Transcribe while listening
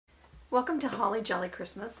Welcome to Holly Jolly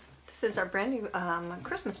Christmas. This is our brand new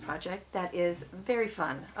Christmas project that is very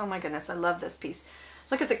fun. Oh my goodness, I love this piece.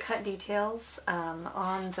 Look at the cut details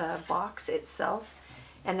on the box itself,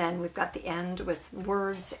 and then we've got the end with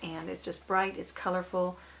words, and it's just bright, it's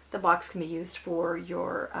colorful. The box can be used for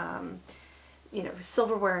your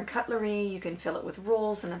silverware and cutlery. You can fill it with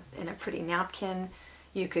rolls in a pretty napkin.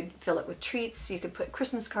 You could fill it with treats. You could put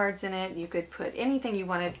Christmas cards in it. You could put anything you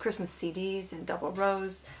wanted, Christmas CDs in double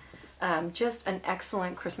rows. Just an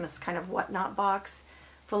excellent Christmas kind of whatnot box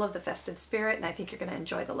full of the festive spirit, and I think you're going to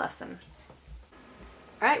enjoy the lesson.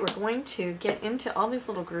 Alright, we're going to get into all these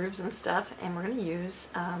little grooves and stuff, and we're going to use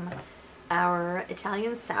our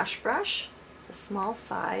Italian Sash brush, the small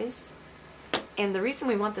size. And the reason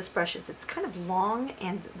we want this brush is it's kind of long,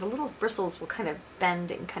 and the little bristles will kind of bend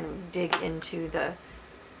and kind of dig into the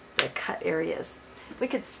cut areas. We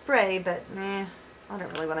could spray, but I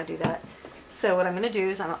don't really want to do that. So what I'm going to do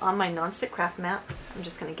is on my nonstick craft mat, I'm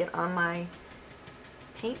just going to get on my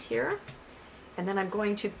paint here, and then I'm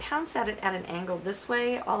going to pounce at it at an angle this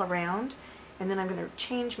way all around, and then I'm going to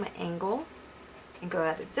change my angle and go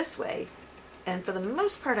at it this way. And for the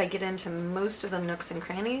most part I get into most of the nooks and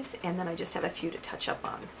crannies, and then I just have a few to touch up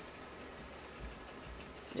on.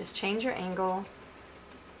 So just change your angle,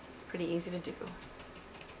 pretty easy to do.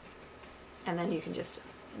 And then you can just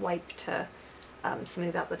wipe to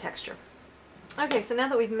smooth out the texture. Okay, so now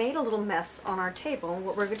that we've made a little mess on our table,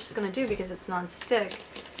 what we're just going to do, because it's non-stick,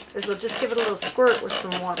 is we'll just give it a little squirt with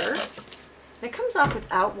some water. And it comes off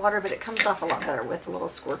without water, but it comes off a lot better with little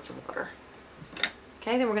squirts of water.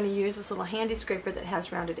 Okay, then we're going to use this little handy scraper that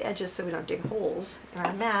has rounded edges so we don't dig holes in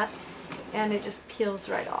our mat, and it just peels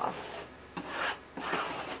right off.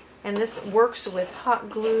 And this works with hot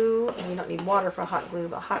glue, and you don't need water for hot glue,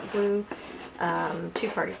 but hot glue,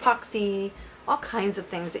 two-part epoxy, all kinds of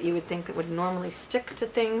things that you would think that would normally stick to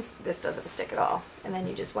things. This doesn't stick at all. And then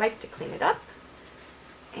you just wipe to clean it up,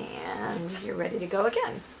 and you're ready to go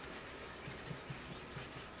again.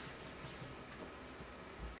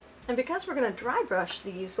 And because we're going to dry brush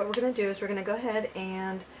these, what we're going to do is we're going to go ahead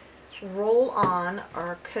and roll on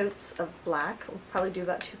our coats of black. We'll probably do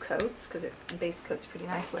about 2 coats because it base coats pretty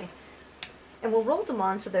nicely. And we'll roll them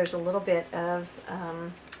on so there's a little bit of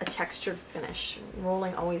a textured finish.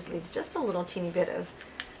 Rolling always leaves just a little teeny bit of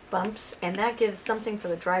bumps, and that gives something for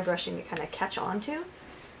the dry brushing to kind of catch on to.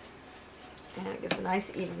 And it gives a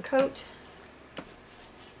nice even coat.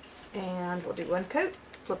 And we'll do 1 coat,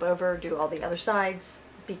 flip over, do all the other sides.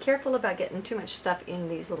 Be careful about getting too much stuff in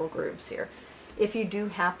these little grooves here. If you do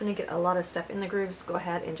happen to get a lot of stuff in the grooves, go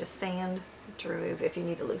ahead and just sand to remove if you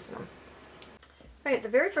need to loosen them. Right, the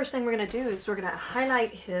very first thing we're going to do is we're going to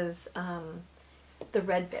highlight his the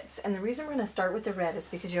red bits. And the reason we're going to start with the red is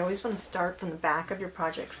because you always want to start from the back of your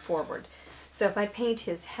project forward. So if I paint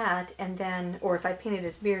his hat and then, or if I painted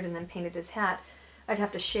his beard and then painted his hat, I'd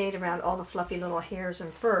have to shade around all the fluffy little hairs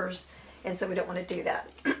and furs, and so we don't want to do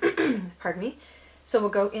that. Pardon me. So we'll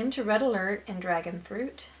go into Red Alert and Dragon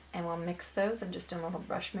Fruit, and we'll mix those. I'm just doing a little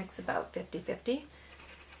brush mix about 50-50.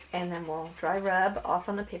 And then we'll dry rub off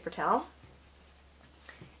on the paper towel.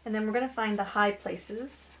 And then we're going to find the high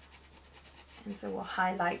places. And so we'll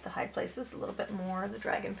highlight the high places a little bit more, the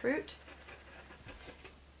dragon fruit.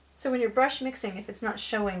 So when you're brush mixing, if it's not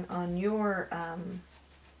showing on your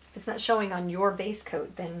base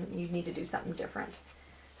coat, then you need to do something different.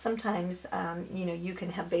 Sometimes you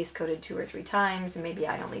can have base coated 2 or 3 times, and maybe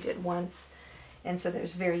I only did once, and so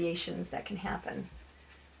there's variations that can happen.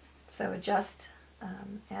 So adjust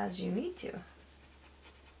as you need to.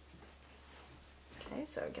 Okay,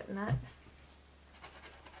 so getting that.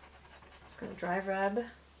 Just going to dry rub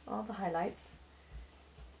all the highlights.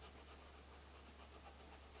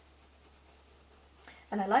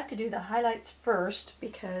 And I like to do the highlights first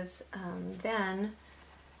because then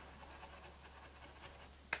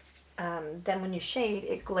when you shade,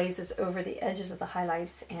 it glazes over the edges of the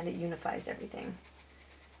highlights and it unifies everything.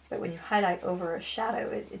 But when you highlight over a shadow,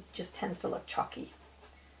 it just tends to look chalky.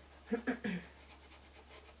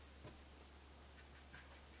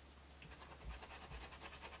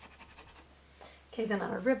 Okay, then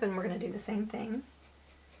on a ribbon we're going to do the same thing.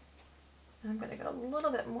 I'm going to go a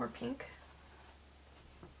little bit more pink.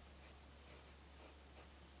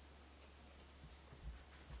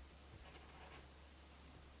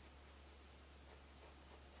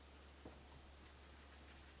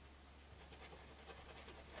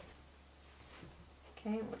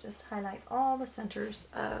 Okay, we'll just highlight all the centers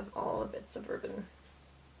of all the bits of ribbon.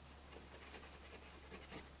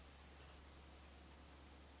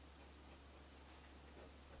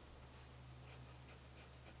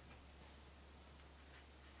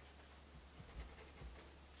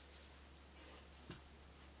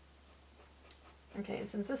 Okay, and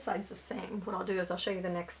since this side's the same, what I'll do is I'll show you the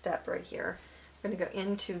next step right here. We're going to go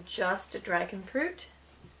into just dragon fruit,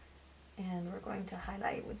 and we're going to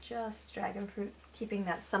highlight with just dragon fruit, keeping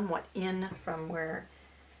that somewhat in from where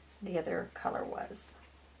the other color was,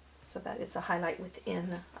 so that it's a highlight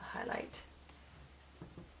within a highlight.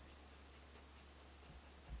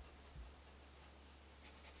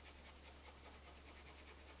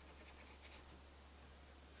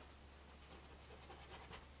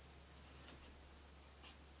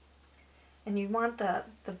 And you want the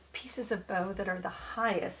pieces of bow that are the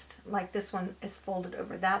highest, like this one is folded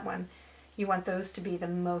over that one, you want those to be the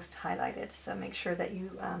most highlighted. So make sure that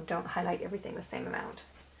you don't highlight everything the same amount.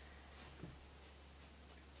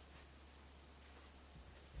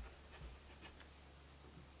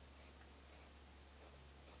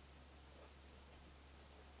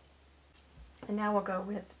 And now we'll go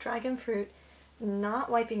with dragon fruit, not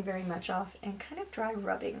wiping very much off, and kind of dry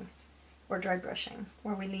rubbing or dry brushing,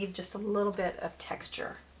 where we leave just a little bit of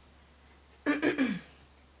texture. And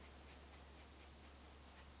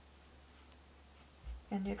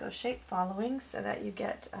you go shape following so that you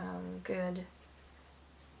get good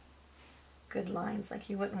lines. Like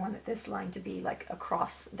you wouldn't want this line to be like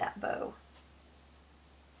across that bow.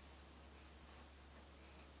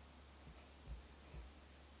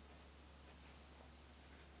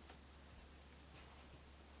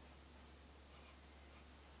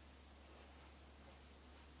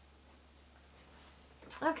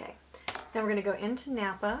 Okay, now we're going to go into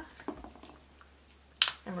Napa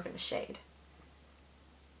and we're going to shade.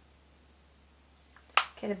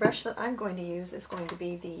 Okay, the brush that I'm going to use is going to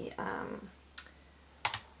be the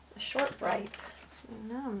Short Bright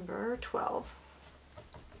number 12.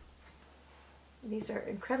 These are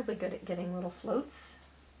incredibly good at getting little floats.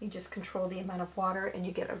 You just control the amount of water and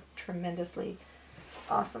you get a tremendously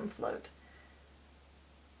awesome float.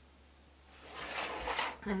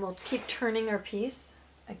 And we'll keep turning our piece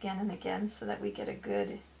again and again so that we get a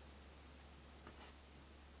good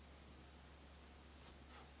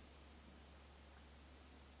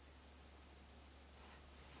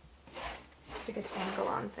angle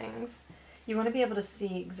on things. You want to be able to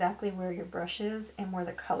see exactly where your brush is and where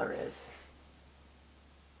the color is.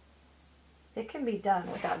 It can be done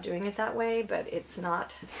without doing it that way, but it's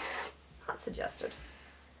not suggested.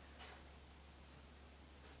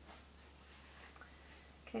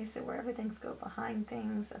 Okay, so where everything's go behind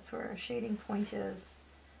things, that's where our shading point is.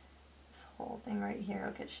 This whole thing right here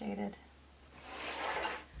will get shaded.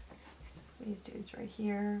 These dudes right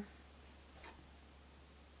here.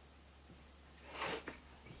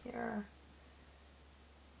 Here.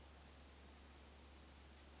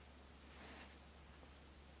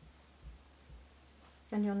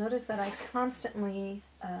 And you'll notice that I constantly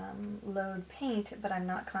load paint, but I'm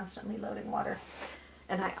not constantly loading water.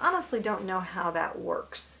 And I honestly don't know how that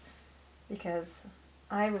works, because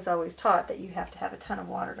I was always taught that you have to have a ton of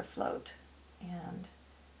water to float, and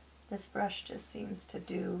this brush just seems to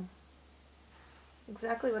do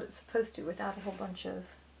exactly what it's supposed to without a whole bunch of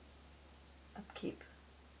upkeep.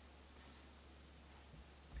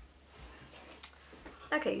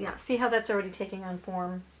 Okay, yeah, see how that's already taking on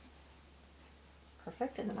form?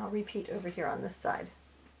 Perfect, and then I'll repeat over here on this side.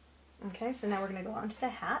 Okay, so now we're going to go on to the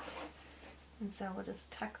hat. And so we'll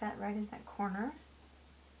just tuck that right in that corner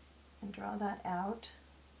and draw that out.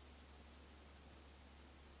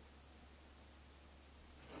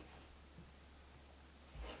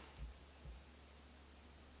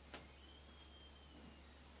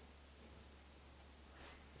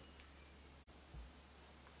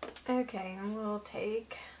 Okay, and we'll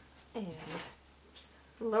take and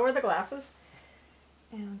lower the glasses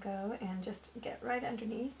and go and just get right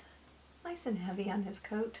underneath, nice and heavy on his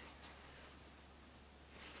coat.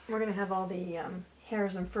 We're going to have all the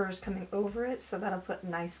hairs and furs coming over it, so that'll put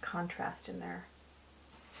nice contrast in there.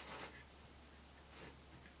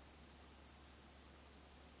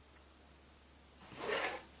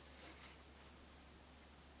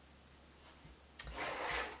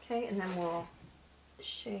 Okay, and then we'll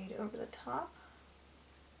shade over the top.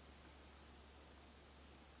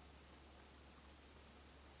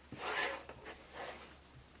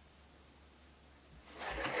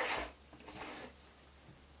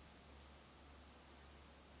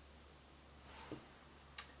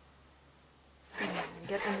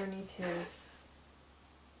 Get underneath his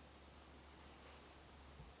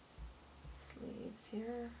sleeves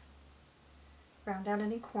here. Round out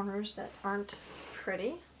any corners that aren't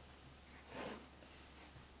pretty.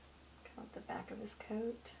 Come up the back of his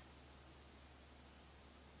coat.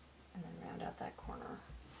 And then round out that corner.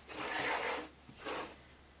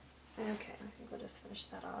 Okay, I think we'll just finish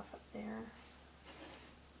that off up there.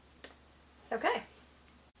 Okay,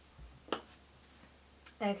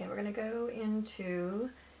 Okay, we're going to go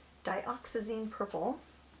into dioxazine purple,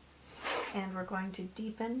 and we're going to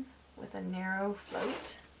deepen with a narrow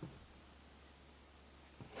float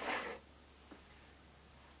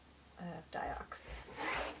of diox.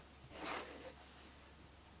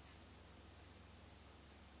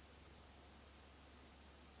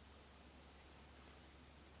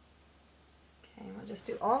 Okay, we'll just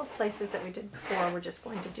do all the places that we did before. We're just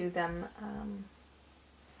going to do them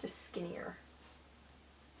just skinnier.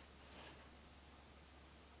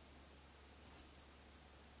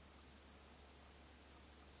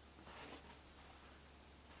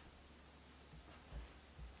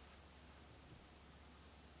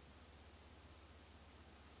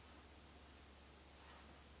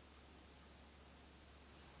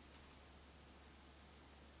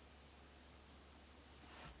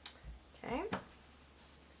 Okay, then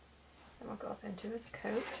we'll go up into his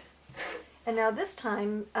coat. And now this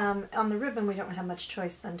time, on the ribbon we don't have much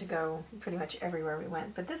choice then to go pretty much everywhere we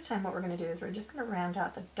went, but this time what we're going to do is we're just going to round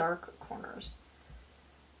out the dark corners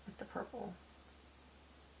with the purple.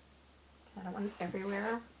 I don't want it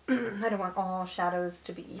everywhere. I don't want all shadows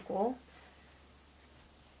to be equal.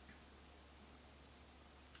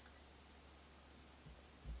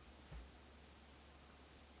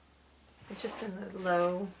 So just in those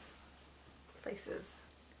low places.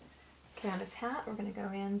 Okay, on his hat, we're going to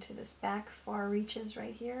go into this back far reaches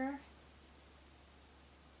right here.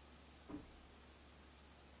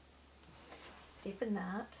 Just deepen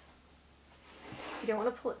that. You don't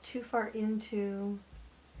want to pull it too far into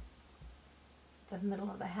the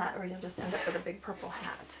middle of the hat, or you'll just end up with a big purple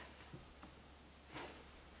hat.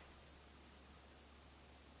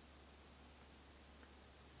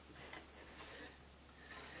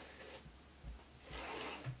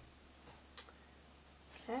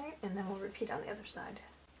 Okay, and then we'll repeat on the other side.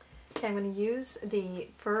 Okay, I'm going to use the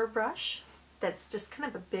fur brush that's just kind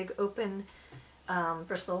of a big open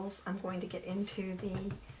bristles. I'm going to get into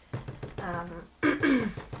the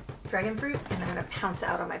dragon fruit, and I'm going to pounce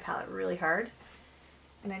out on my palette really hard.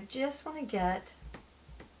 And I just want to get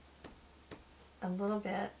a little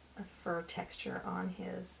bit of fur texture on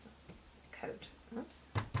his coat. Oops.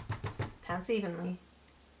 Pounce evenly.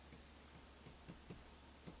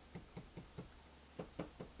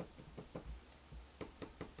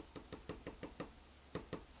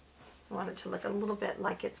 I want it to look a little bit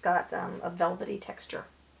like it's got a velvety texture.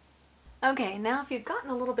 Okay, now if you've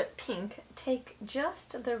gotten a little bit pink, take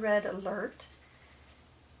just the red alert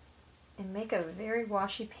and make a very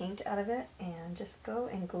washy paint out of it, and just go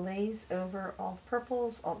and glaze over all the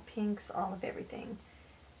purples, all the pinks, all of everything.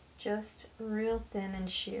 Just real thin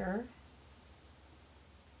and sheer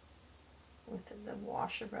with the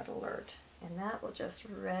wash of red alert, and that will just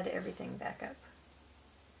red everything back up.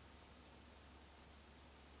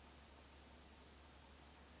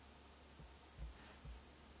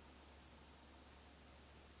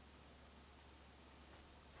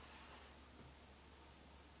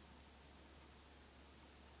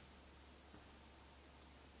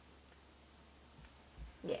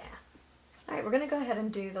 Yeah. Alright, we're going to go ahead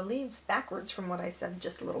and do the leaves backwards from what I said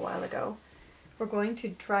just a little while ago. We're going to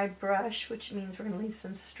dry brush, which means we're going to leave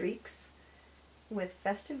some streaks with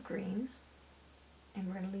festive green, and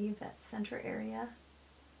we're going to leave that center area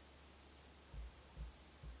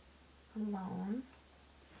alone.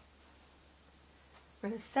 We're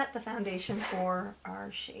going to set the foundation for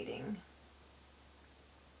our shading.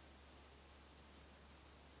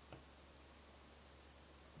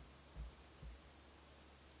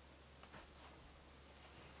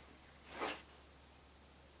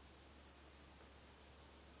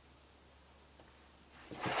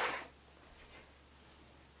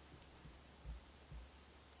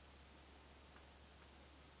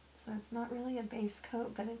 So it's not really a base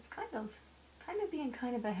coat, but it's kind of being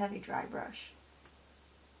kind of a heavy dry brush.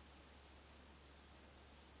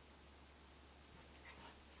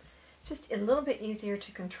 It's just a little bit easier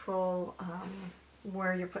to control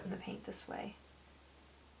where you're putting the paint this way.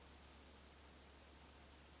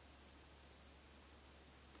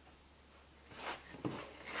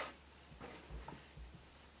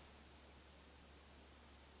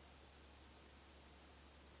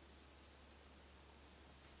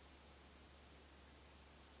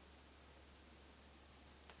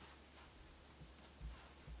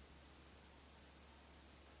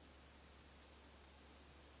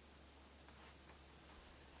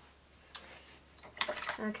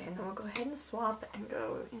 Okay, now we'll go ahead and swap and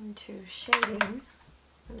go into shading. I'm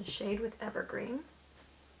going to shade with Evergreen.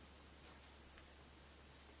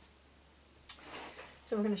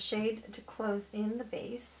 So we're going to shade to close in the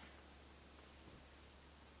base.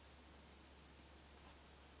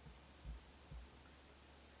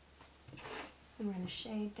 And we're going to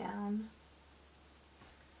shade down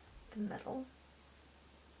the middle.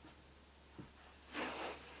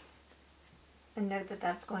 And note that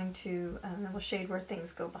that's going to, we'll shade where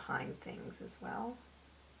things go behind things as well.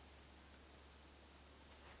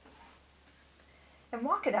 And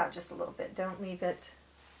walk it out just a little bit. Don't leave it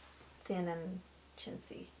thin and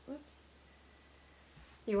chintzy. Whoops.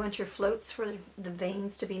 You want your floats for the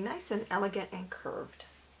veins to be nice and elegant and curved.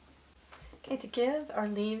 Okay, to give our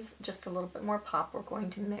leaves just a little bit more pop, we're going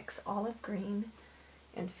to mix olive green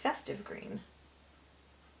and festive green.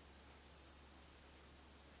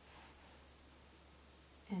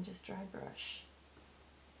 And just dry brush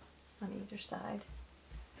on either side.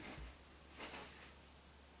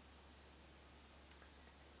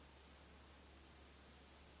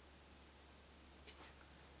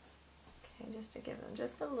 Okay, just to give them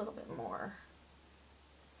just a little bit more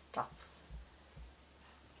stuffs.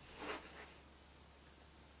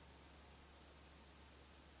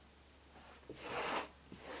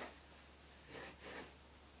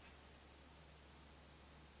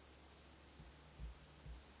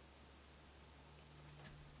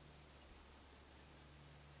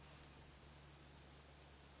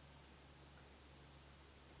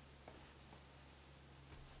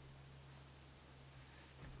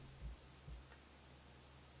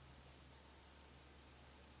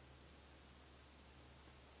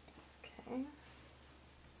 Okay.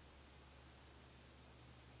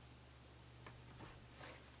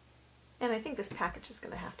 And I think this package is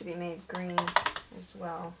going to have to be made green as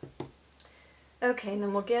well. Okay, and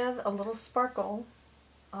then we'll give a little sparkle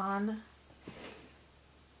on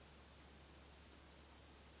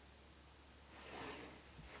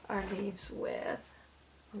our leaves with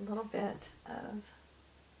a little bit of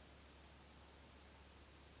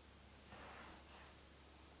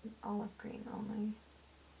olive green only.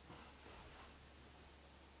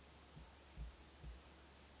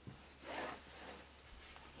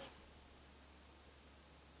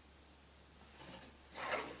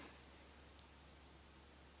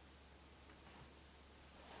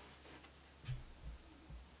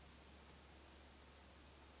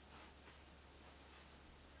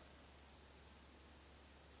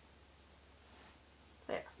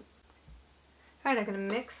 Alright, I'm going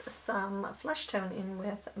to mix some flesh tone in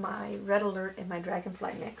with my Red Alert and my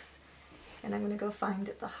Dragonfly mix. And I'm going to go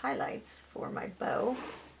find the highlights for my bow.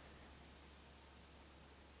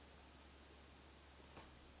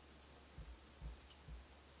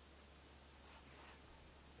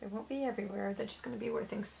 They won't be everywhere, they're just going to be where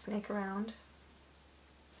things snake around.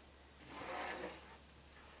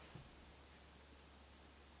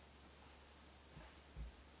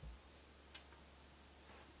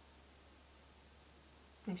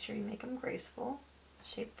 Make sure you make them graceful,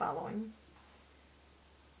 shape following.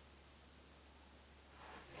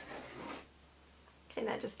 Okay,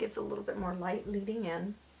 that just gives a little bit more light leading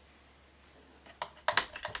in.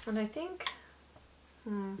 And I think,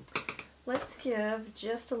 let's give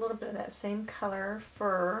just a little bit of that same color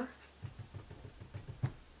fur.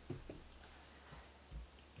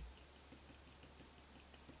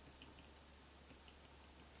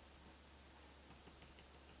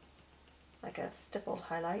 Like a stippled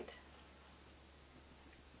highlight.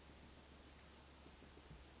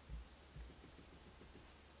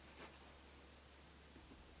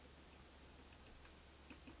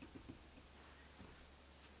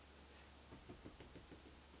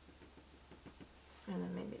 And then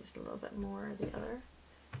maybe just a little bit more of the other.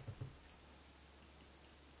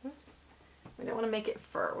 Oops. We don't want to make it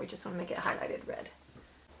fur, we just want to make it highlighted red.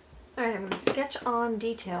 Alright, I'm going to sketch on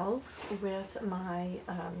details with my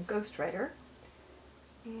ghostwriter.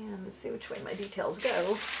 And let's see which way my details go.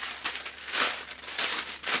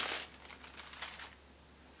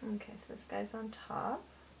 Okay, so this guy's on top.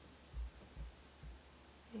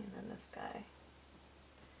 And then this guy.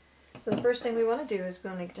 So the first thing we want to do is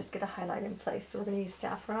we want to just get a highlight in place. So we're going to use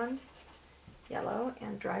saffron yellow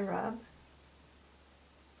and dry rub.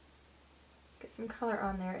 Let's get some color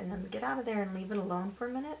on there and then get out of there and leave it alone for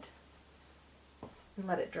a minute and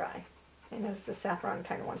let it dry. I notice the saffron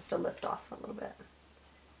kind of wants to lift off a little bit.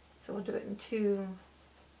 So we'll do it in 2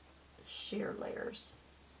 sheer layers.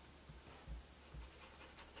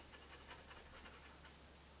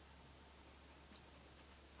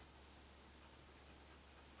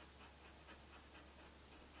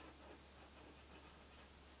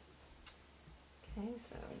 Okay,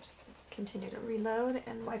 so just continue to reload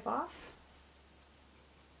and wipe off.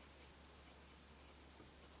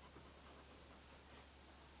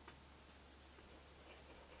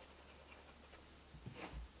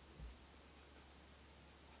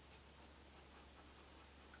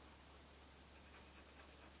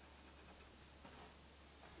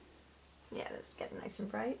 It's getting nice and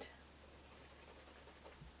bright.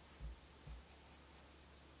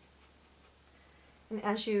 And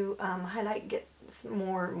as you highlight, get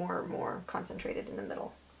more concentrated in the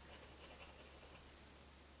middle.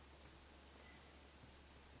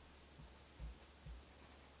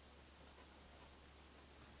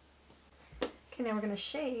 Okay, now we're going to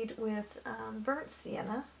shade with burnt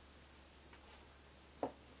sienna.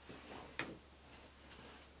 And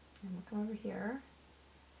we'll come over here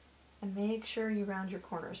and make sure you round your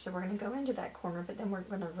corners. So we're going to go into that corner, but then we're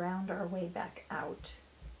going to round our way back out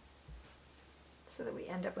so that we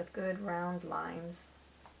end up with good round lines.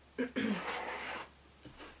 I'll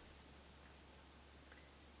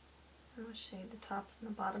shade the tops and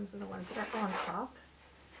the bottoms of the ones that are on top.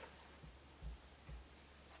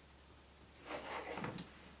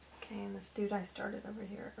 Okay, and this dude I started over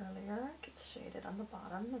here earlier gets shaded on the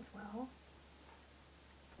bottom as well.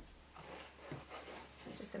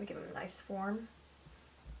 It's just going to give him a nice form.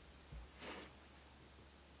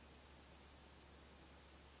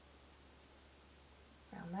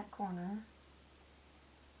 Around that corner.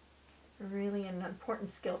 Really an important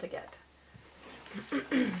skill to get.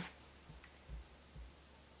 Because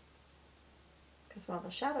while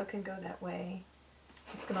the shadow can go that way,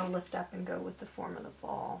 it's going to lift up and go with the form of the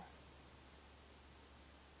ball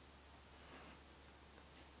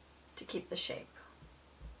to keep the shape.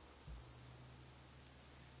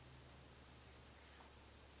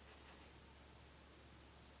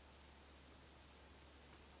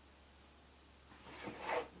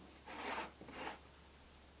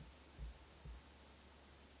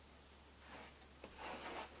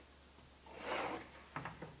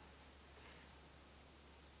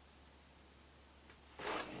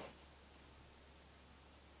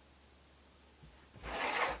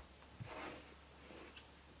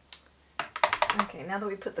 Okay, now that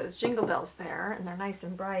we put those jingle bells there and they're nice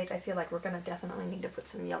and bright, I feel like we're going to definitely need to put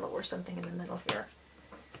some yellow or something in the middle here.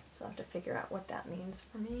 So I'll have to figure out what that means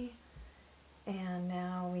for me. And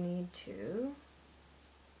now we need to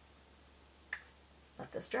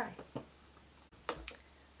let this dry.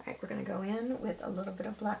 Alright, we're going to go in with a little bit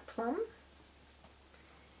of black plum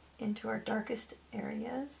into our darkest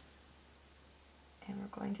areas. And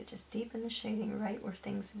we're going to just deepen the shading right where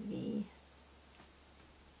things V.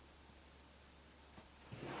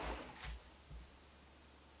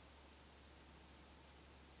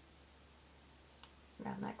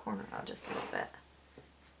 Around that corner out just a little bit.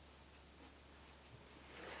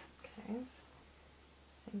 Okay,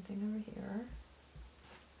 same thing over here.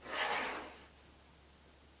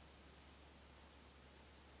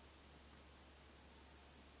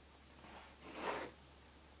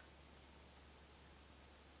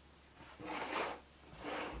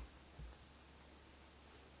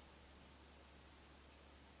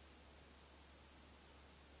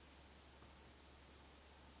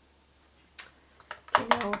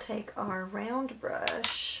 Now we'll take our round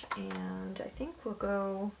brush and I think we'll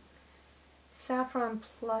go saffron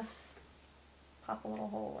plus, pop a little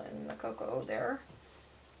hole in the cocoa there,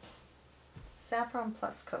 saffron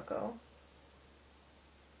plus cocoa,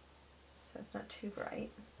 so it's not too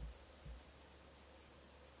bright.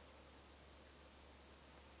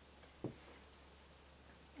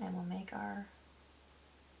 And we'll make our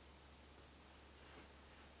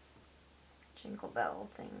jingle bell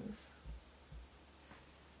things.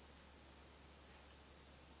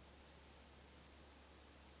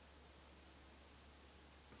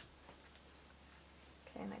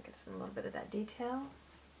 Okay, and that gives them a little bit of that detail.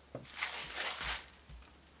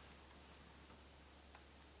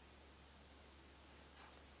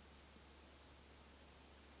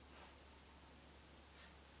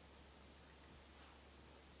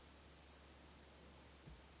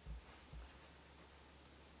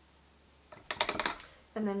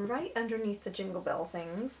 And then right underneath the jingle bell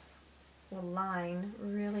things, we'll line,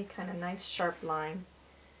 really kind of nice sharp line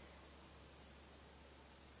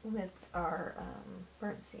with our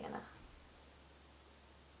burnt sienna.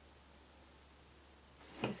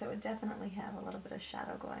 Okay, so it would definitely have a little bit of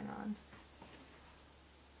shadow going on.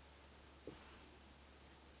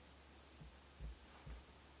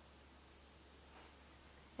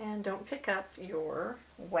 And don't pick up your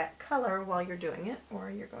wet color while you're doing it, or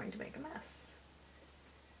you're going to make a mess,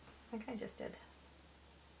 like I just did.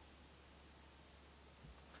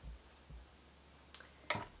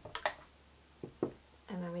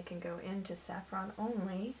 And then we can go into saffron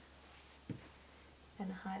only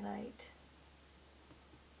and highlight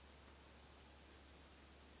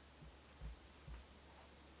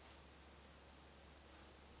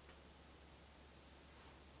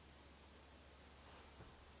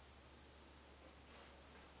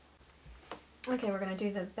Okay, we're going to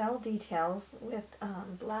do the bell details with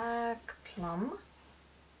black plum.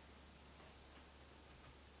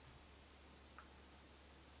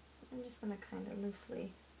 I'm just going to kind of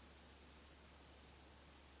loosely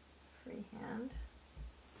freehand.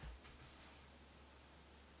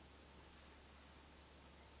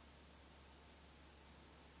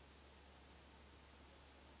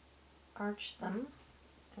 Arch them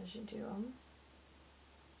as you do them.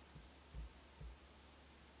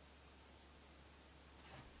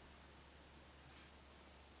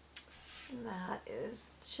 And that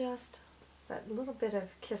is just that little bit of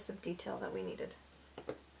kiss of detail that we needed.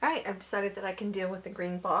 Alright, I've decided that I can deal with the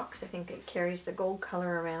green box. I think it carries the gold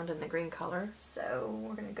color around in the green color. So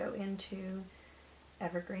we're going to go into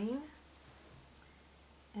Evergreen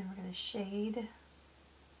and we're going to shade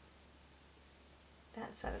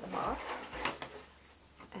that side of the box,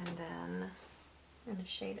 and then I'm going to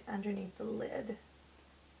shade underneath the lid.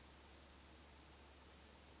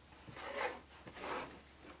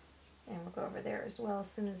 And we'll go over there as well as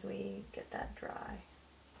soon as we get that dry.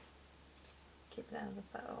 Just keep it out of the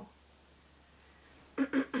bow.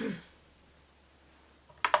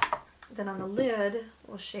 Then on the lid,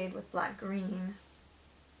 we'll shade with black green.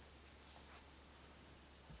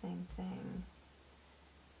 Same thing.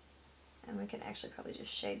 And we can actually probably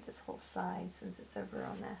just shade this whole side since it's over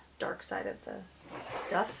on the dark side of the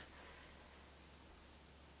stuff.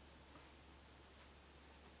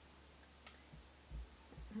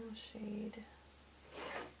 We'll shade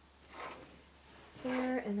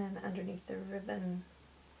there and then underneath the ribbon.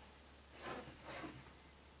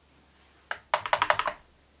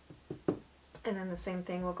 And then the same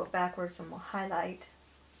thing, we'll go backwards and we'll highlight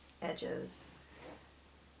edges.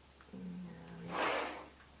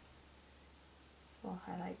 We'll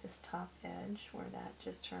highlight this top edge where that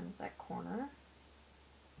just turns that corner.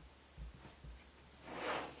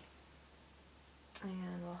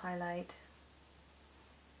 And we'll highlight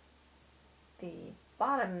the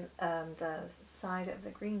bottom of the side of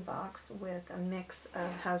the green box with a mix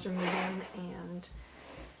of Hauser Medium and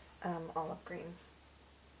olive green.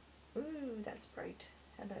 Ooh, that's bright.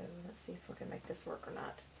 Hello, let's see if we can make this work or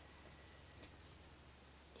not.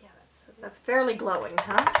 Yeah, that's fairly glowing,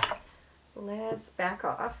 huh? Let's back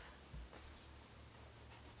off.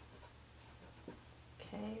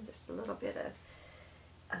 Okay, just a little bit of,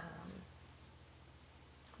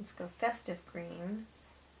 let's go festive green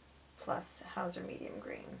plus Hauser medium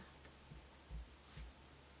green.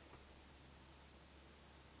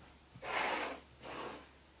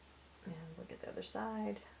 And we'll get the other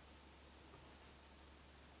side.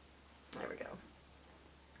 There we go.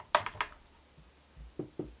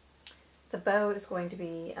 The bow is going to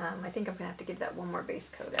be, I think I'm going to have to give that one more base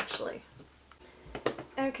coat actually.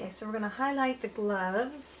 Okay, so we're going to highlight the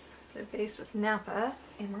gloves. They're based with Napa,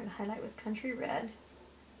 and we're going to highlight with Country Red.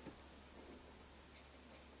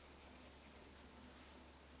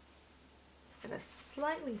 Got a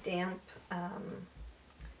slightly damp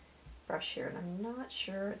brush here, and I'm not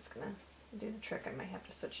sure it's going to do the trick. I might have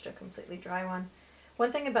to switch to a completely dry one.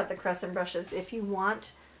 One thing about the crescent brushes, if you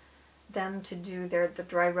want them to do the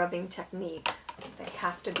dry rubbing technique, they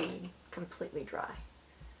have to be completely dry.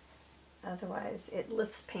 Otherwise it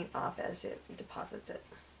lifts paint off as it deposits it.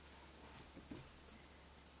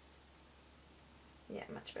 Yeah,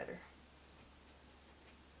 much better.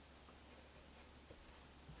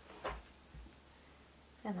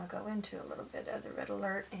 And I'll go into a little bit of the Red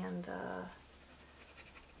Alert and the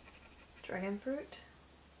Dragon Fruit.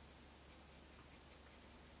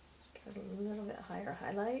 Just give it a little bit higher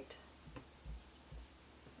highlight.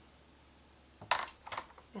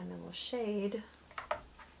 And then we'll shade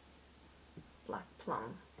Black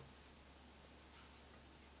Plum.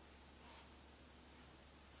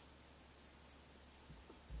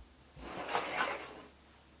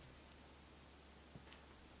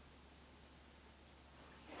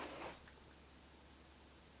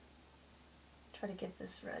 Try to give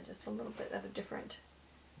this red just a little bit of a different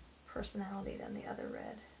personality than the other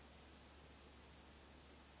red.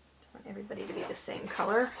 Don't want everybody to be the same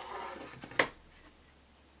color.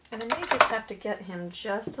 And I may just have to get him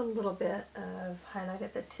just a little bit of highlight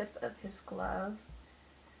at the tip of his glove.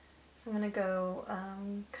 So I'm going to go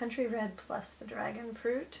Country Red plus the Dragon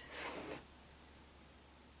Fruit.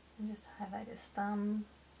 And just highlight his thumb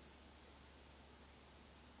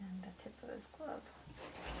and the tip of his glove.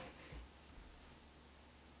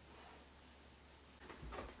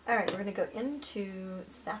 Alright, we're going to go into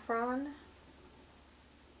Saffron.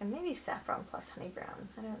 And maybe Saffron plus Honey Brown.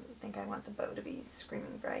 I don't think I want the bow to be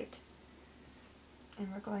screaming bright.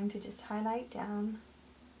 And we're going to just highlight down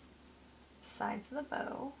the sides of the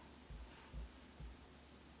bow.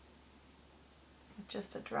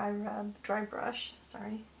 just a dry brush,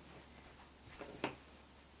 sorry.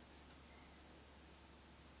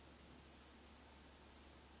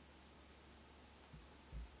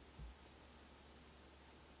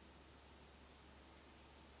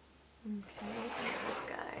 Okay, and this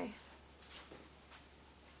guy.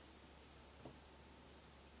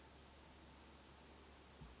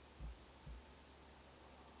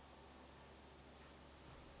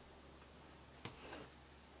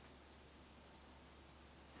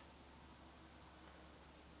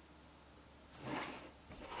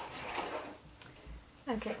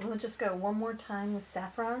 Okay, we'll just go one more time with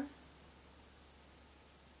saffron.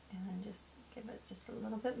 And then just give it just a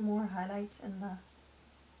little bit more highlights in the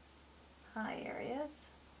high areas.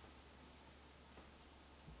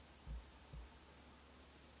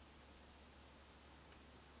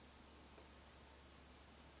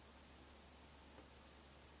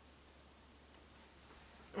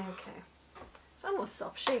 Okay, it's almost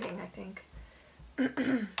self-shading, I think.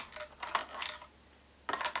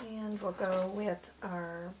 And we'll go with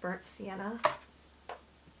our burnt sienna.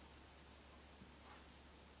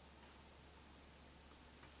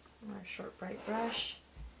 Our short bright brush.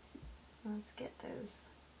 Let's get those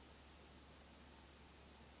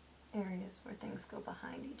areas where things go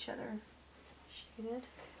behind each other shaded.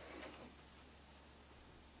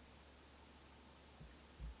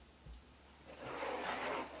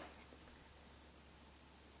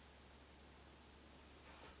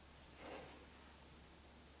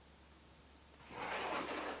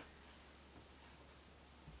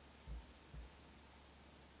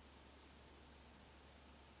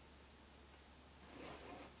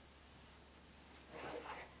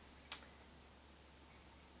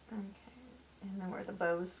 Okay, and then where the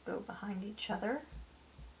bows go behind each other.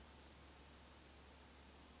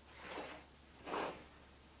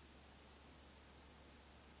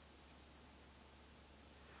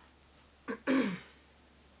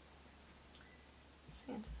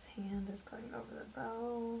 Santa's hand is going over the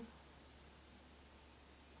bow.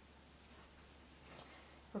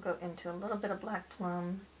 We'll go into a little bit of black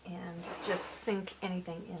plum and just sink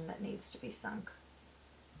anything in that needs to be sunk.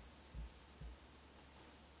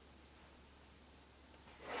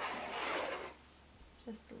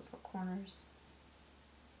 Just the little corners.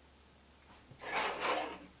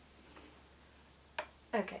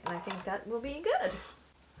 Okay, and I think that will be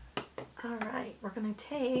good. Alright, we're going to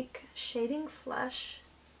take Shading Flesh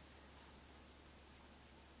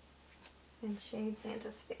and shade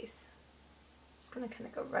Santa's face. Just going to kind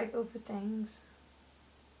of go right over things.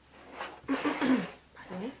 Pardon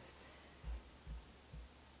me.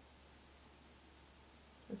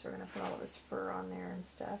 Since we're going to put all of his fur on there and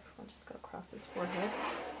stuff, we'll just go across his forehead,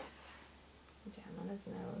 down on his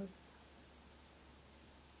nose.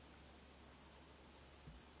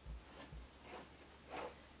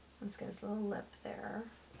 Let's get his little lip there.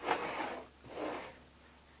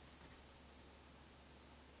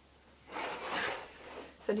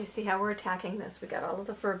 So do you see how we're attacking this? We got all of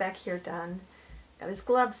the fur back here done. Got his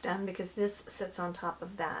gloves done because this sits on top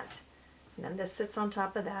of that. And then this sits on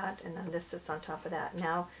top of that, and then this sits on top of that.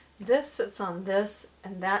 Now, this sits on this,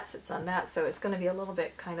 and that sits on that, so it's going to be a little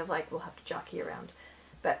bit kind of like we'll have to jockey around.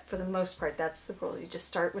 But for the most part, that's the rule. You just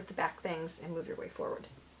start with the back things and move your way forward.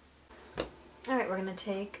 Alright, we're going to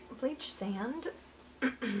take bleach sand,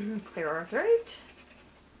 clear our throat,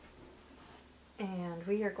 and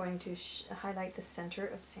we are going to highlight the center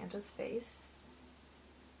of Santa's face.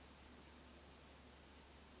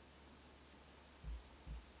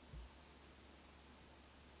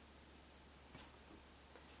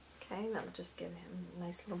 Okay, that'll just give him a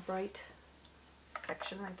nice little bright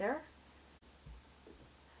section right there.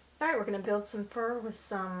 Alright, we're going to build some fur with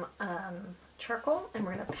some charcoal, and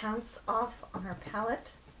we're going to pounce off on our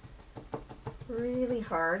palette really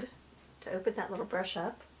hard to open that little brush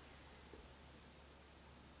up.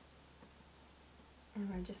 And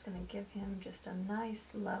we're just going to give him just a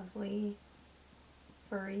nice, lovely,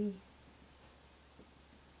 furry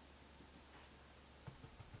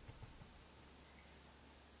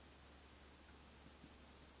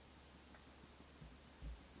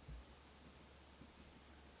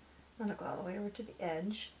I'll go all the way over to the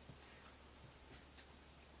edge.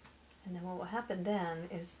 And then what will happen then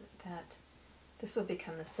is that this will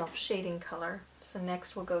become the self-shading color. So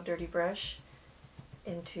next we'll go dirty brush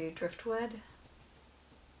into driftwood,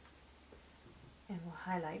 and we'll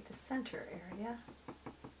highlight the center area.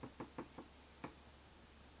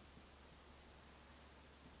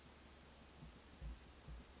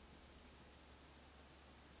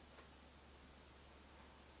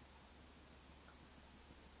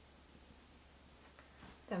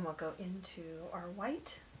 Then we'll go into our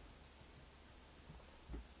white.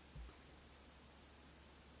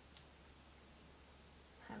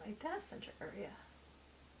 that center area.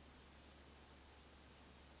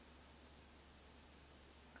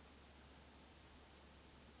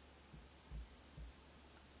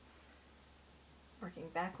 Working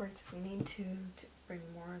backwards if we need to bring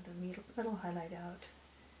more of the middle highlight out,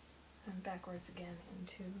 and backwards again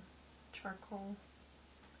into charcoal.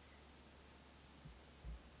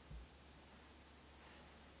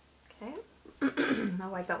 Okay,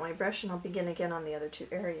 I'll wipe out my brush and I'll begin again on the other two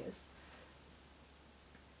areas.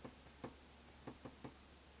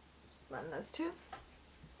 Just blend those two.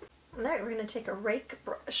 And there, we're going to take a rake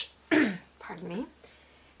brush, pardon me,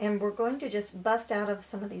 and we're going to just bust out of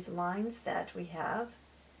some of these lines that we have.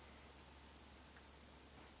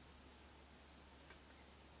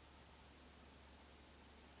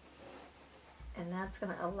 And that's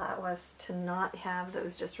going to allow us to not have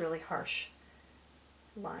those just really harsh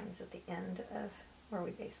lines at the end of where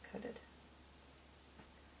we base coated.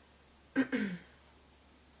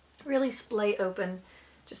 Really splay open,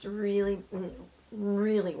 just really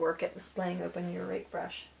work at splaying open your rake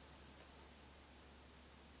brush.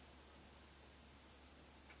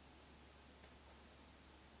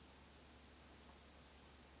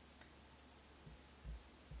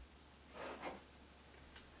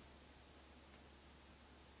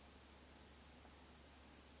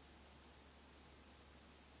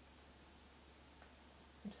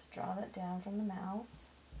 Just draw that down from the mouth.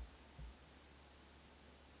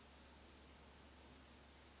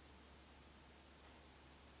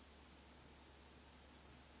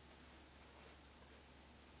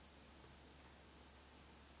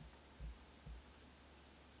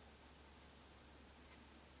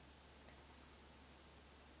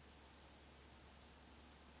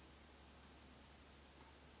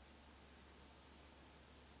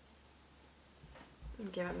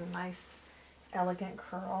 And give it a nice elegant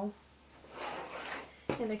curl.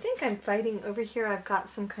 And I think I'm fighting over here. I've got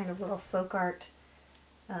some kind of little folk art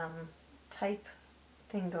type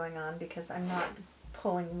thing going on because I'm not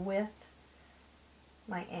pulling with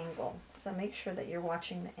my angle. So make sure that you're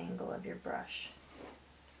watching the angle of your brush.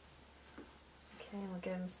 Okay, we'll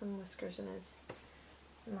give him some whiskers in his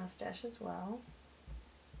mustache as well.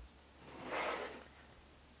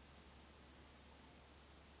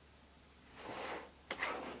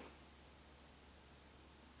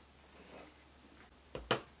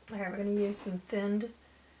 Alright, we're going to use some thinned,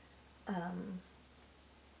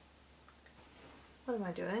 what am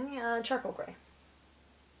I doing? Charcoal gray.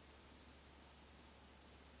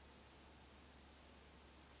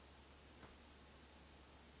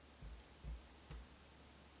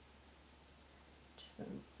 Just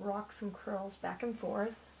rock some curls back and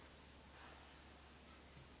forth.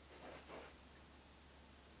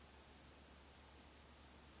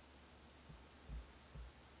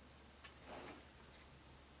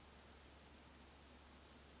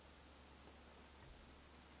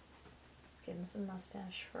 Give him some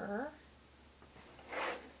mustache fur.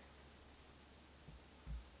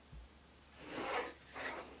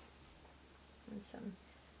 And some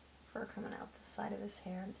fur coming out the side of his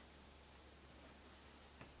hair.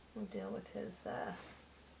 We'll deal with his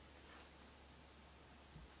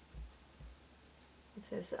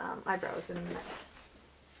eyebrows in a minute.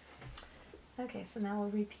 Okay, so now we'll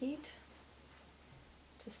repeat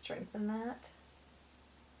to strengthen that.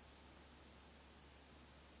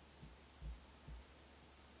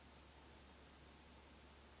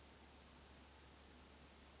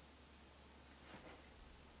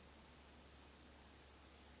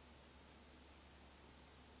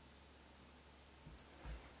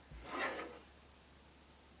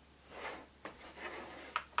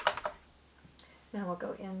 Now we'll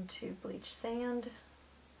go into bleach sand.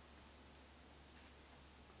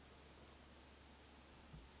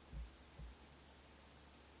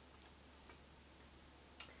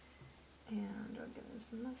 And we'll give him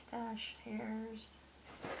some mustache hairs.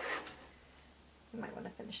 You might want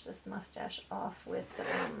to finish this mustache off with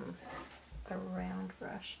a round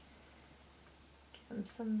brush. Give him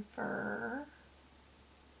some fur,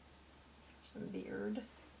 some beard.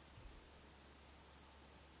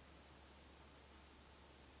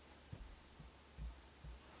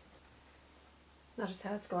 Notice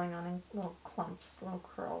how it's going on in little clumps, little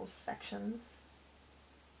curls, sections.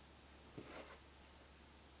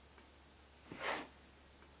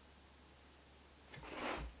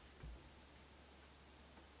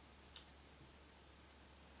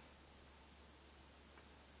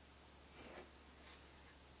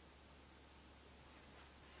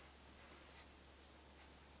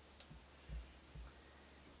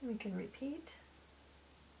 We can repeat.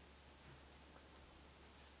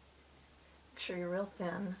 Make sure you're real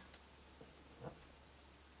thin.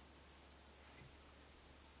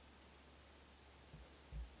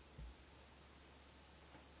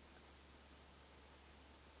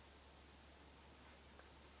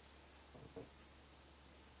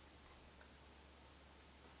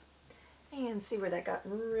 see where that got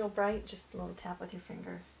real bright? Just a little tap with your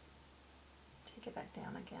finger. Take it back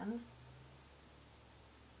down again.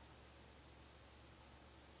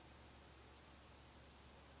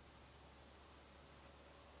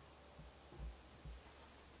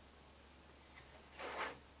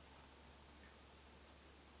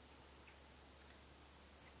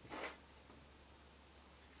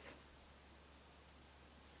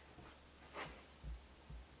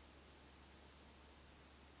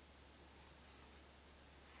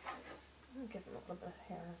 Give him a little bit of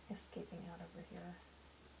hair escaping out over here.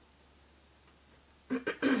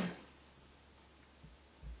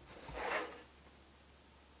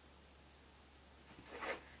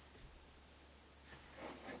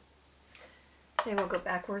 Okay, we'll go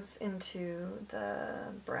backwards into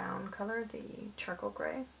the brown color, the charcoal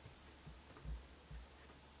gray.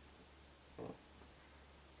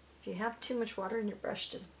 If you have too much water in your brush,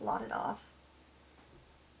 just blot it off.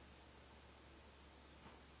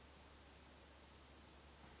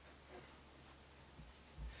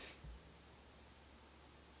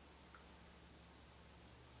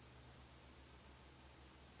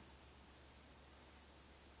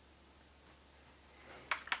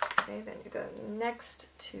 Okay, then you go next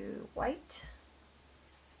to white.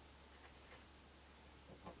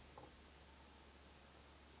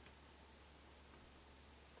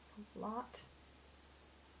 A lot.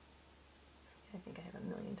 I think I have a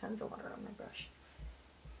million tons of water on my brush.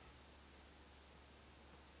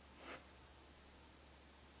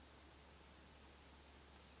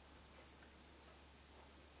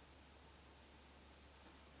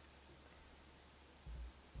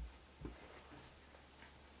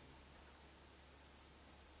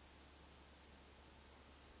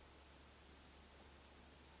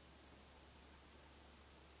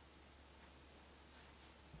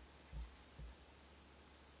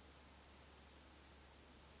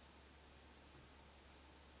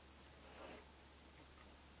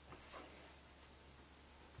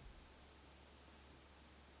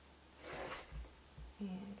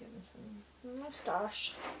 And give him some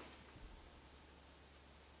mustache.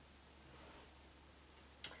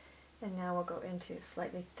 And now we'll go into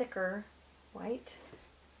slightly thicker white.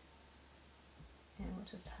 And we'll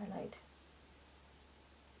just highlight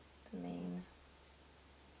the main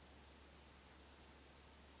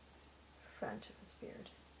front of his beard.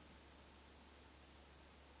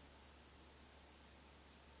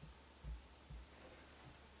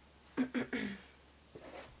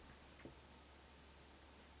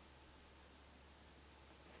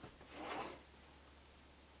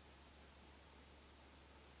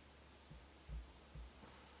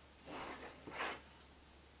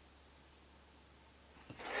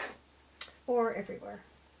 Or everywhere.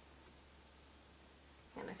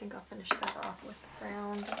 And I think I'll finish that off with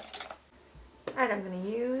brown. Alright, I'm going to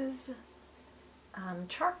use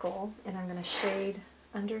charcoal, and I'm going to shade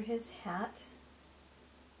under his hat,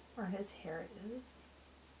 where his hair is,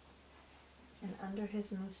 and under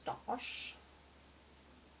his mustache.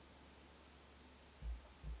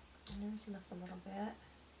 Under his lip a little bit.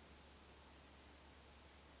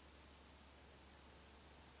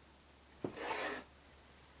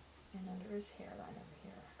 And under his hairline over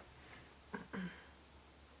here.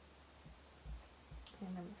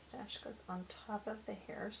 And the mustache goes on top of the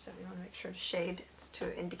hair, so we want to make sure to shade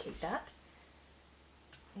to indicate that.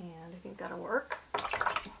 And I think that'll work.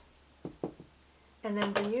 And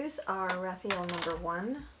then we use our Raphael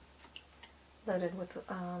 #1, loaded with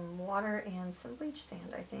water and some bleach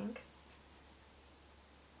sand, I think.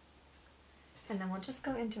 And then we'll just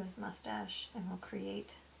go into his mustache and we'll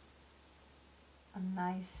create a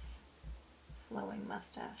nice flowing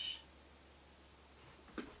mustache.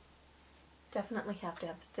 Definitely have to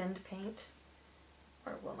have thinned paint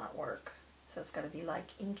or it will not work. So it's got to be like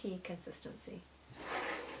inky consistency.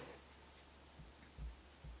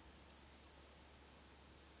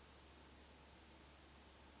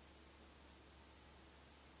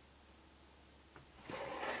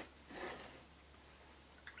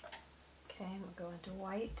 Okay, we'll go into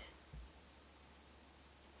white.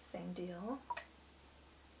 Same deal.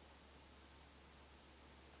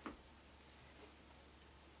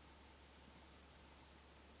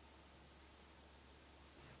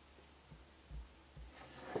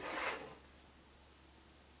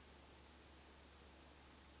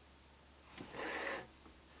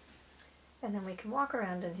 And then we can walk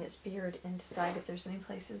around in his beard and decide if there's any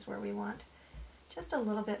places where we want just a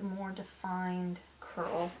little bit more defined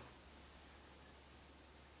curl,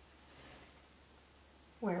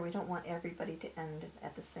 where we don't want everybody to end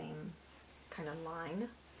at the same kind of line.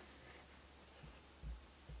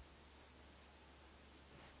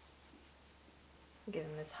 Give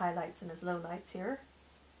him his highlights and his lowlights here.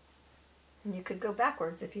 And you could go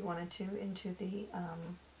backwards if you wanted to into the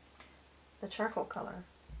charcoal color.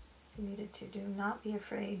 If you needed to. Do not be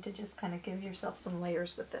afraid to just kind of give yourself some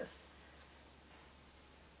layers with this.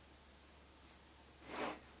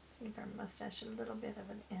 Let's give our mustache a little bit of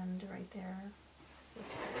an end right there with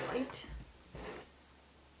some white.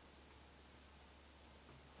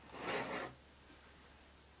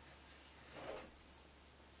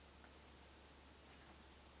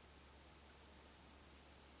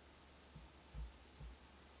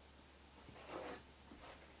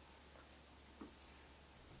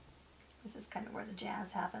 This is kind of where the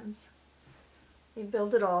jazz happens. You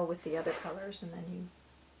build it all with the other colors and then you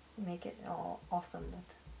make it all awesome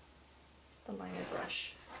with the liner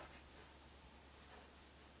brush.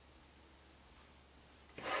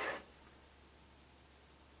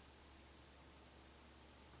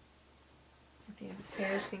 His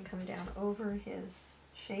hairs can come down over his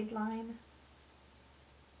shade line.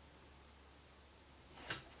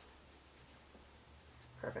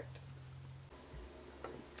 Perfect.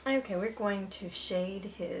 Okay, we're going to shade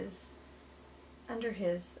his under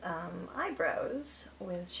his eyebrows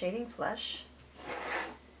with Shading Flesh.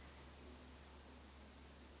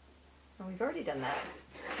 Oh, we've already done that.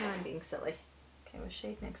 Now I'm being silly. Okay, we'll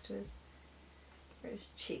shade next to where his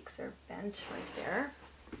cheeks are bent right there.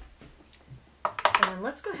 And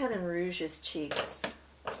let's go ahead and rouge his cheeks.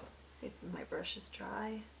 See if my brush is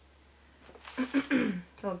dry.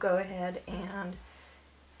 We'll go ahead and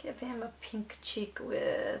give him a pink cheek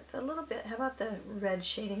with a little bit, how about the red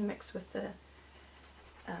shading mixed with the,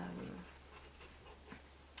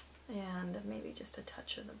 and maybe just a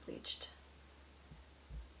touch of the bleached,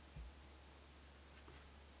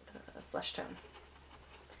 the flesh tone.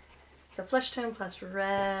 So flesh tone plus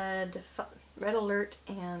red alert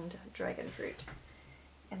and dragon fruit.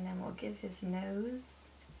 And then we'll give his nose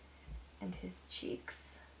and his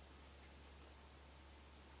cheeks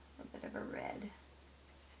a bit of a red.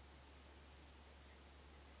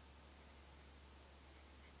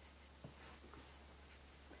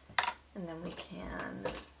 And then we can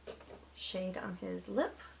shade on his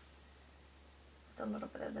lip with a little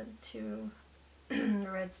bit of the two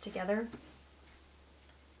reds together.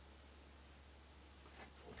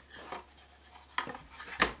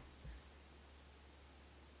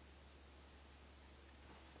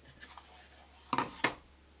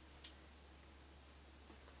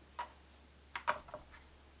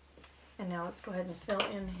 And now let's go ahead and fill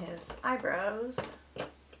in his eyebrows.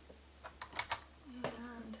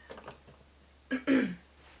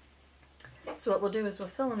 So what we'll do is we'll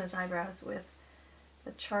fill in his eyebrows with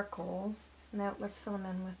the charcoal. Now let's fill them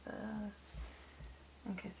in with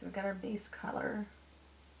the, okay, so we've got our base color.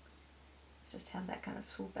 Let's just have that kind of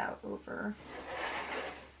swoop out over.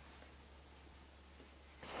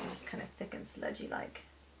 And just kind of thick and sludgy like.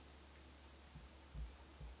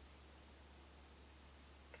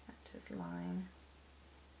 Got his line.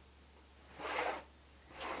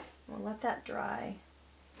 We'll let that dry.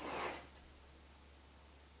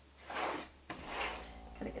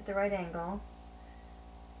 Gotta get the right angle.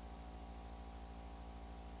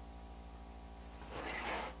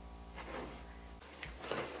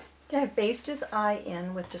 Okay, I based his eye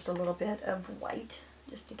in with just a little bit of white,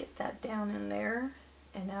 just to get that down in there.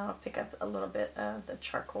 And now I'll pick up a little bit of the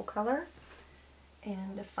charcoal color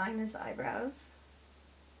and define his eyebrows.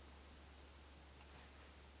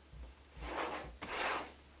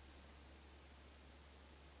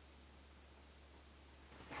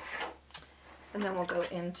 And then we'll go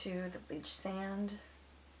into the bleach sand.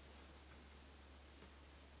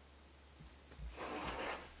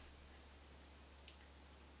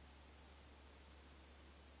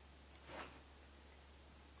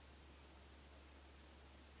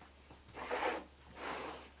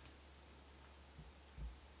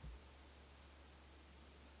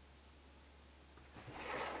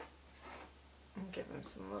 And give him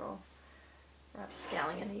some little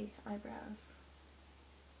rapscallion-y eyebrows.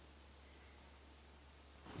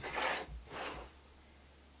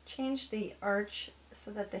 Change the arch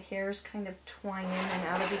so that the hairs kind of twine in and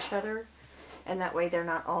out of each other, and that way they're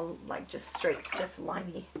not all like just straight, stiff,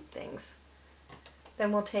 liney things.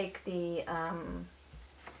 Then we'll take the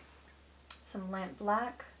some lamp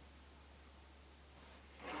black,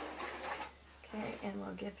 okay, and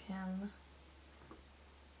we'll give him,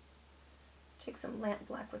 let's take some lamp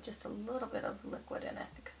black with just a little bit of liquid in it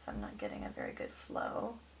because I'm not getting a very good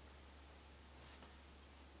flow.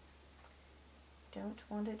 Don't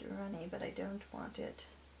want it runny, but I don't want it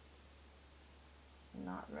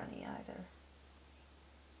not runny either.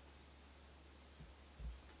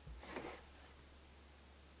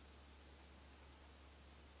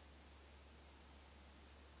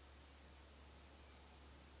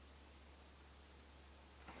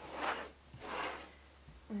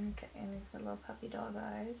 Okay, and he's got little puppy dog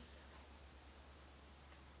eyes.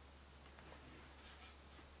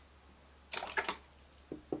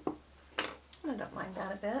 I don't mind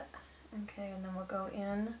that a bit. Okay, and then we'll go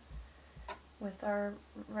in with our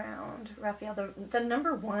round Raphael. The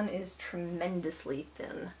number 1 is tremendously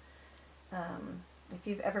thin. If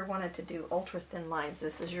you've ever wanted to do ultra thin lines,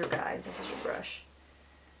 this is your guide. This is your brush.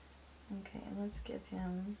 Okay, and let's give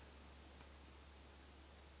him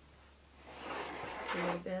just a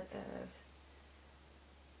little bit of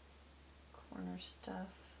corner stuff.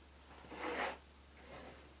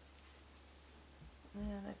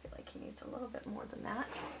 And I feel like he needs a little bit more than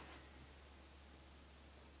that.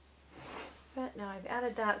 But now I've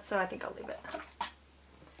added that, so I think I'll leave it.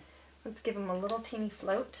 Let's give him a little teeny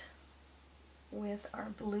float with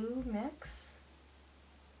our blue mix.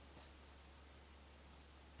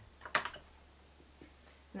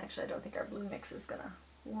 And actually I don't think our blue mix is going to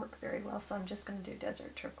work very well, so I'm just going to do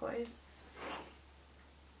desert turquoise.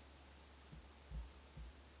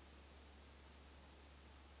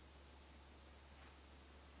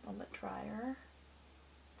 A little bit drier.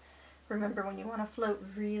 Remember, when you want to float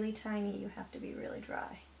really tiny, you have to be really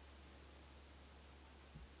dry.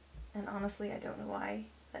 And honestly, I don't know why,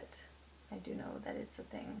 but I do know that it's a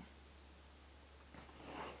thing.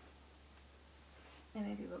 And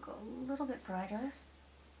maybe we'll go a little bit brighter.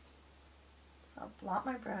 So I'll blot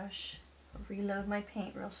my brush, reload my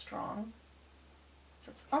paint real strong,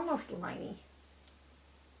 so it's almost liney.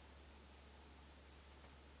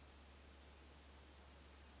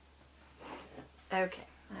 Okay,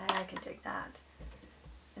 I can take that.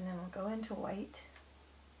 And then we'll go into white.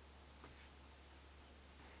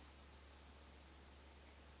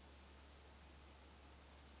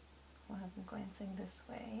 We'll have them glancing this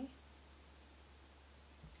way.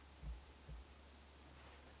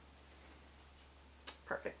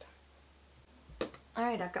 Perfect.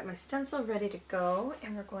 Alright, I've got my stencil ready to go,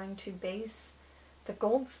 and we're going to base the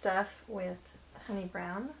gold stuff with honey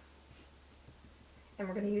brown. And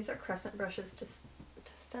we're going to use our crescent brushes to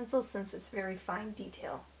stencil, since it's very fine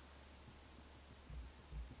detail.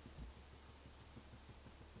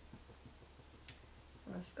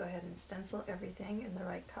 Let's go ahead and stencil everything in the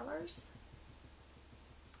right colors.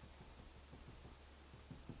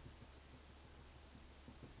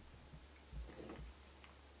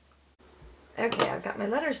 Okay, I've got my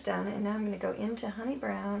letters done, and now I'm going to go into honey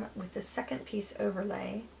brown with the second piece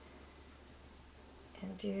overlay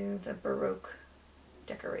and do the Baroque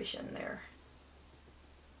decoration there.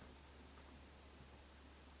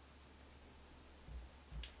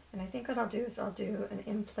 And I think what I'll do is I'll do an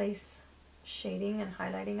in-place shading and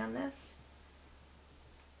highlighting on this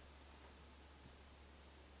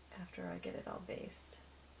after I get it all based.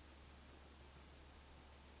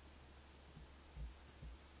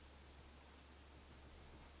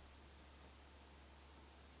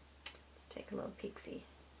 Let's take a little peek-see.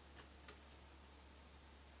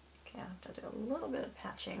 Okay, I have to do a little bit of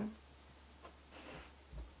patching.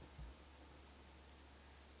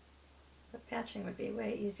 But patching would be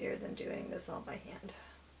way easier than doing this all by hand.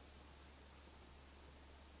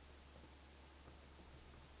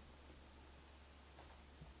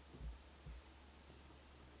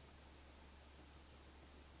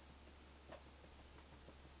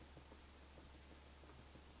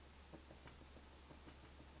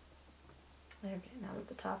 Okay, now that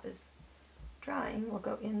the top is drying, we'll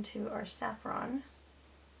go into our saffron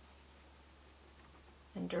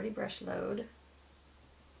and dirty brush load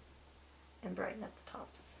and brighten up the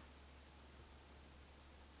tops.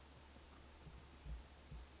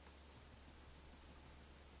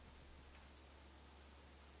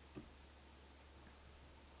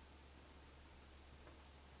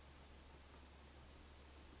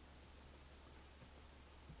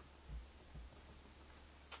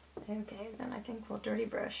 Okay, then I think we'll dirty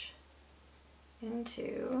brush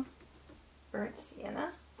into burnt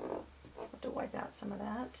sienna. I'll have to wipe out some of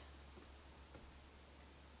that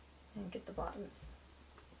and get the bottoms.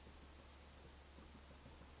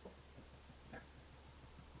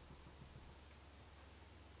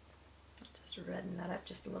 Just redden that up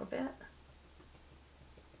just a little bit.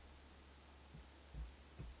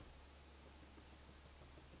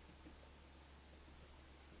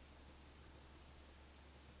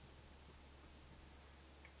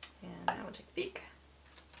 And now we'll take the beak.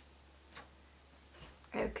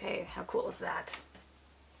 Okay, how cool is that?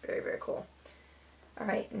 Very, very cool. All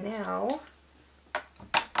right, now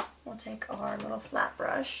we'll take our little flat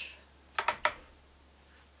brush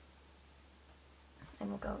and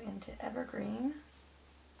we'll go into evergreen.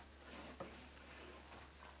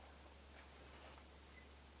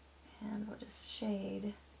 And we'll just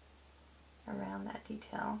shade around that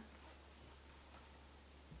detail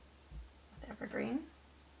with evergreen.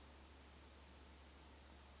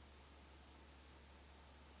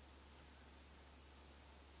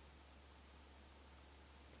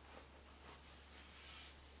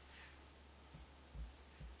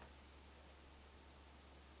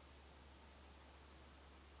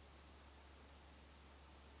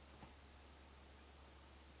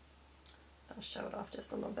 I'll show it off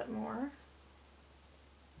just a little bit more.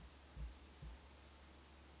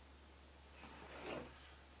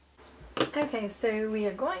 Okay, so we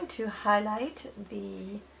are going to highlight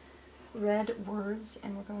the red words,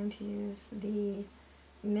 and we're going to use the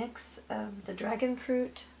mix of the dragon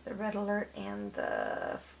fruit, the red alert, and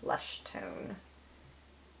the flesh tone.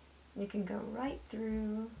 You can go right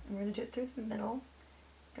through, and we're going to do it through the middle,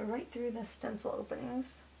 go right through the stencil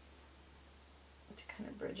openings to kind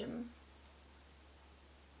of bridge them.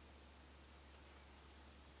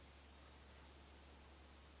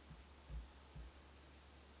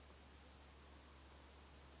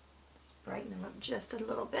 Brighten them up just a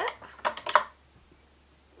little bit.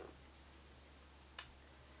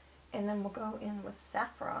 And then we'll go in with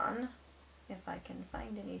saffron, if I can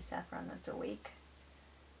find any saffron that's awake.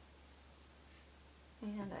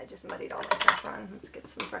 And I just muddied all my saffron. Let's get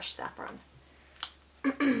some fresh saffron.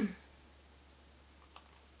 Let's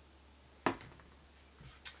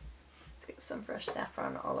get some fresh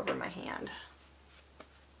saffron all over my hand.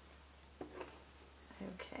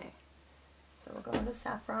 Okay, so we'll go into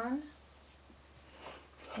saffron.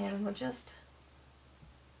 And we'll just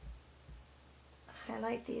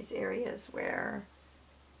highlight these areas where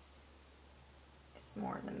it's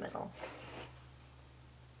more in the middle.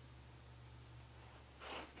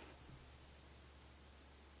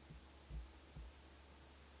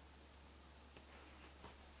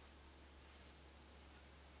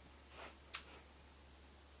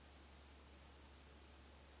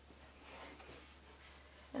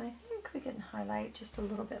 And I think we can highlight just a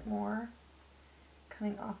little bit more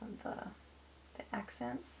coming off of the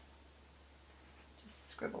accents. Just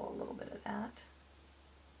scribble a little bit of that.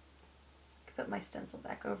 I can put my stencil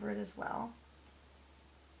back over it as well.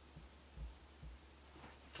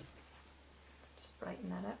 Just brighten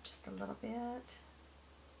that up just a little bit.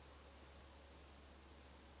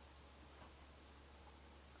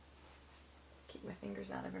 Keep my fingers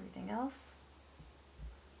out of everything else.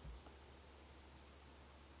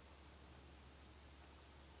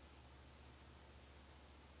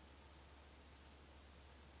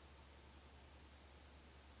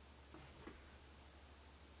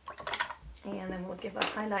 And then we'll give a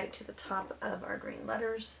highlight to the top of our green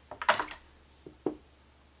letters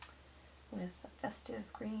with a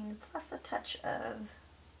festive green plus a touch of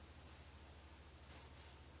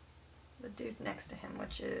the dude next to him,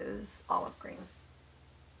 which is olive green.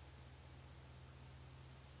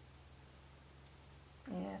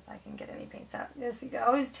 Yeah, if I can get any paints out. Yes, you can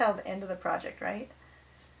always tell the end of the project, right?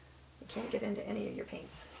 You can't get into any of your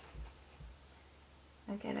paints.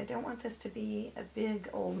 Again, I don't want this to be a big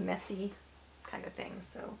old messy kind of thing,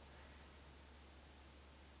 so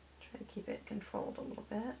try to keep it controlled a little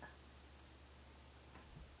bit.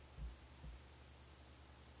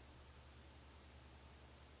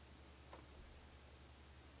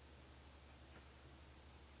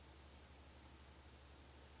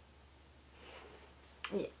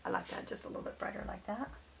 Yeah, I like that just a little bit brighter like that.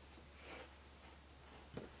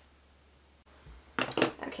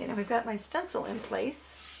 Okay, now we've got my stencil in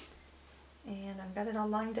place, and I've got it all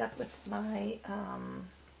lined up with my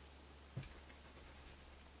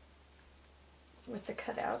with the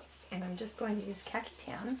cutouts, and I'm just going to use khaki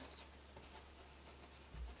tan.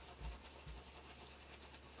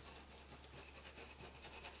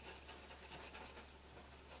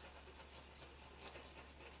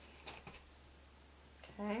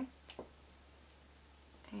 Okay,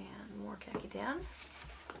 and more khaki tan.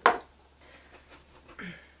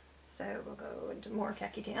 So we'll go into more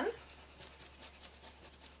khaki tan.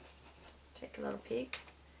 Take a little peek.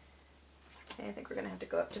 Okay, I think we're going to have to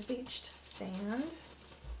go up to bleached sand.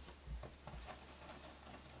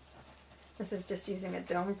 This is just using a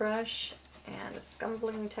dome brush and a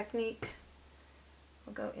scumbling technique.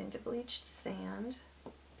 We'll go into bleached sand.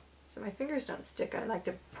 So my fingers don't stick. I like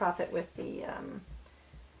to prop it with the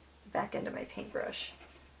back end of my paintbrush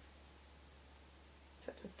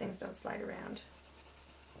so things don't slide around.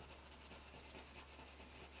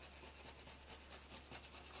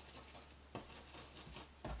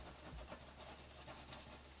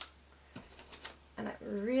 And I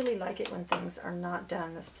really like it when things are not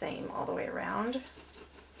done the same all the way around.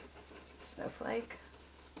 Snowflake.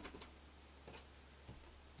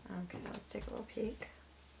 Okay, let's take a little peek.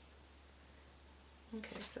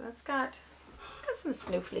 Okay, so it's got some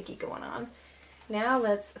snowflakey going on. Now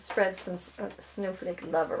let's spread some snowflake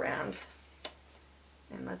love around.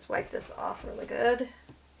 And let's wipe this off really good.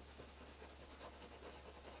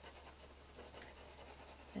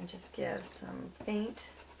 And just give some faint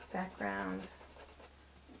background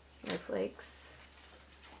snowflakes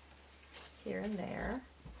here and there.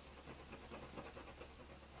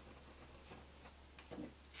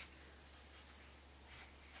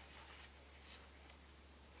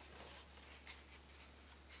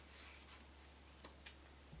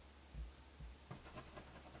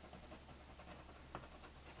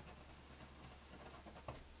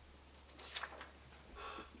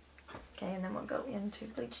 Okay, and then we'll go into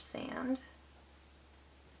bleach sand.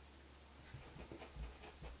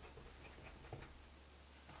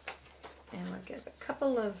 And we'll give a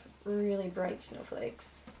couple of really bright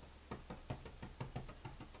snowflakes.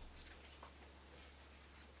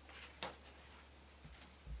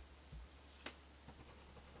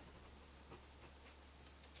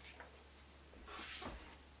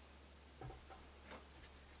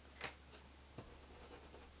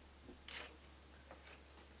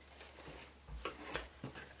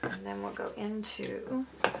 And then we'll go into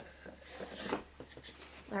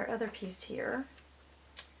our other piece here.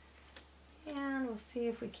 And we'll see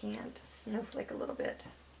if we can't snowflake a little bit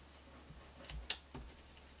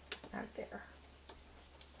out there.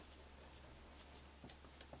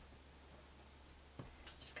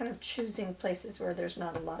 Just kind of choosing places where there's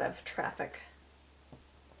not a lot of traffic.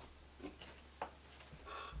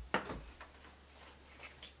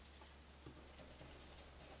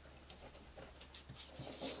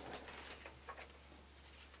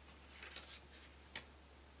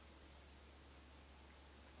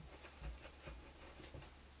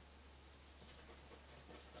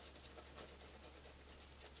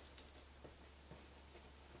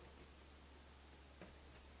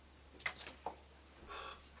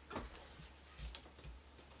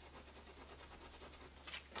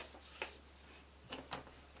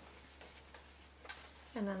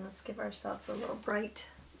 And then let's give ourselves a little bright,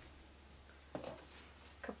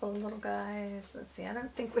 couple of little guys. Let's see, I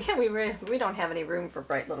don't think we don't have any room for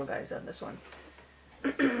bright little guys on this one.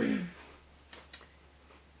 Okay,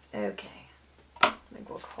 I think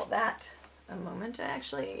we'll call that a moment.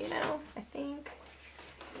 Actually, you know, I think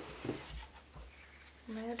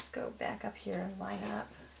let's go back up here and line up.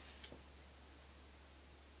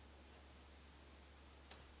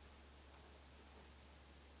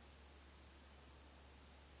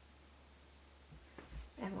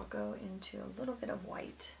 And we'll go into a little bit of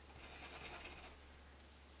white.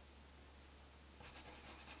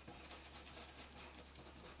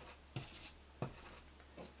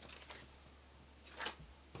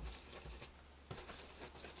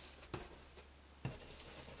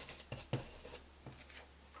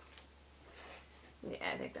 Yeah,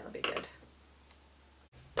 I think that'll be good.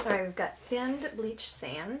 All right, we've got thinned bleach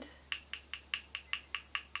sand.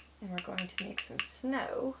 And we're going to make some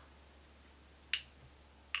snow.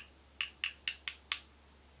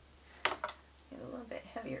 A little bit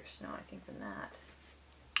heavier snow, I think, than that.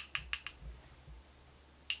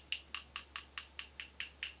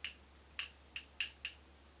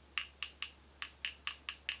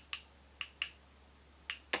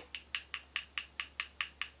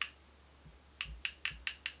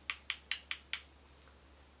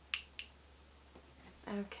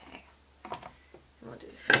 Okay, and we'll do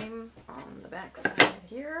the same on the back side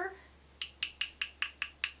here.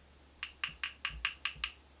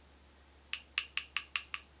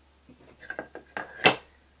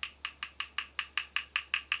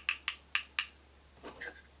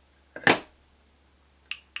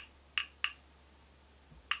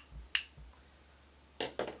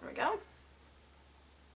 There we go.